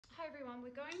everyone, we're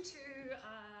going to,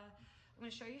 I'm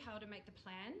going to show you how to make the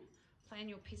plan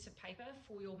your piece of paper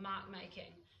for your mark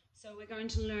making. So we're going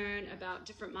to learn about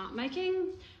different mark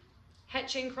making,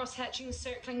 hatching, cross hatching,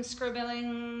 circling,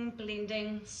 scribbling,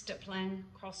 blending, stippling,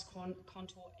 cross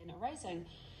contour and erasing.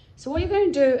 So what you're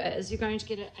going to do is you're going to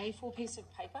get an A4 piece of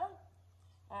paper,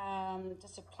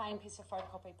 just a plain piece of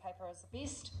photocopied paper is the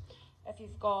best. If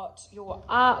you've got your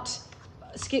art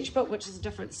sketchbook, which is a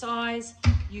different size,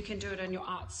 you can do it in your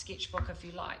art sketchbook if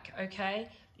you like, okay?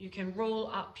 You can roll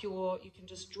up you can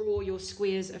just draw your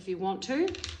squares if you want to,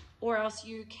 or else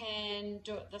you can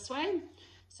do it this way.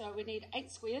 So we need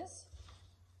 8 squares.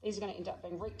 These are going to end up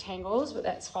being rectangles, but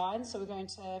that's fine. So we're going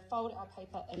to fold our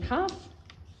paper in half.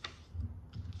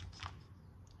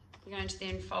 We're going to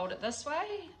then fold it this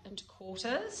way into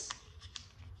quarters.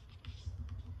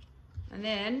 And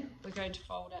then we're going to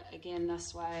fold it again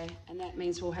this way, and that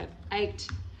means we'll have 8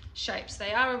 shapes.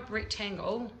 They are a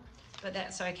rectangle, but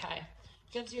that's okay.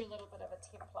 Gives you a little bit of a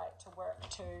template to work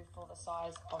to for the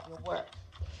size of your work.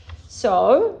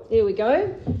 So there we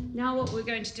go. Now what we're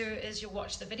going to do is you'll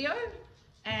watch the video,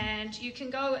 and you can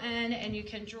go in and you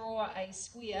can draw a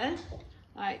square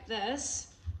like this.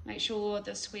 Make sure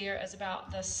the square is about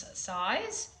this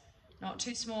size, not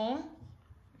too small,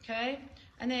 okay?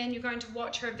 And then you're going to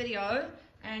watch her video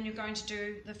and you're going to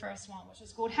do the first one, which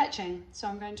is called hatching. So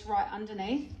I'm going to write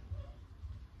underneath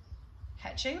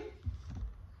hatching.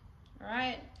 All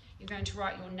right, you're going to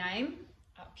write your name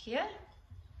up here.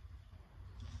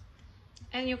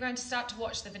 And you're going to start to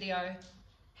watch the video.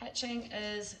 Hatching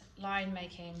is line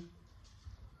making.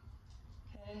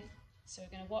 Okay, so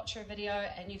we're going to watch her video,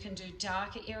 and you can do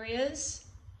darker areas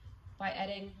by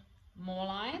adding more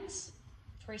lines.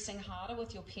 Pressing harder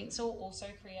with your pencil also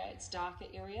creates darker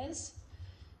areas.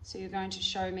 So you're going to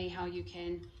show me how you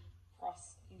can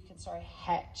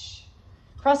hatch.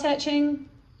 Cross hatching,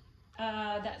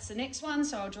 that's the next one.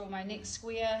 So I'll draw my next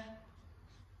square.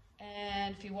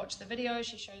 And if you watch the video,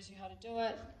 she shows you how to do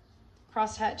it.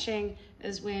 Cross hatching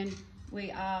is when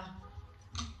we are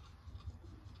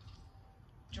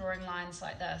drawing lines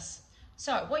like this.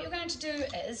 So what you're going to do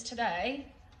is today,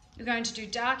 you're going to do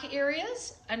darker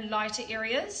areas and lighter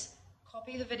areas.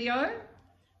 Copy the video,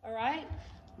 all right?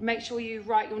 Make sure you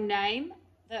write your name,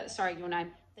 the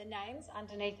names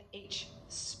underneath each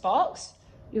box.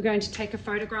 You're going to take a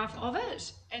photograph of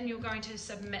it, and you're going to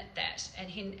submit that and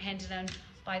hand it in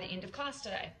by the end of class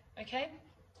today, okay?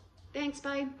 Thanks,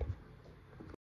 bye.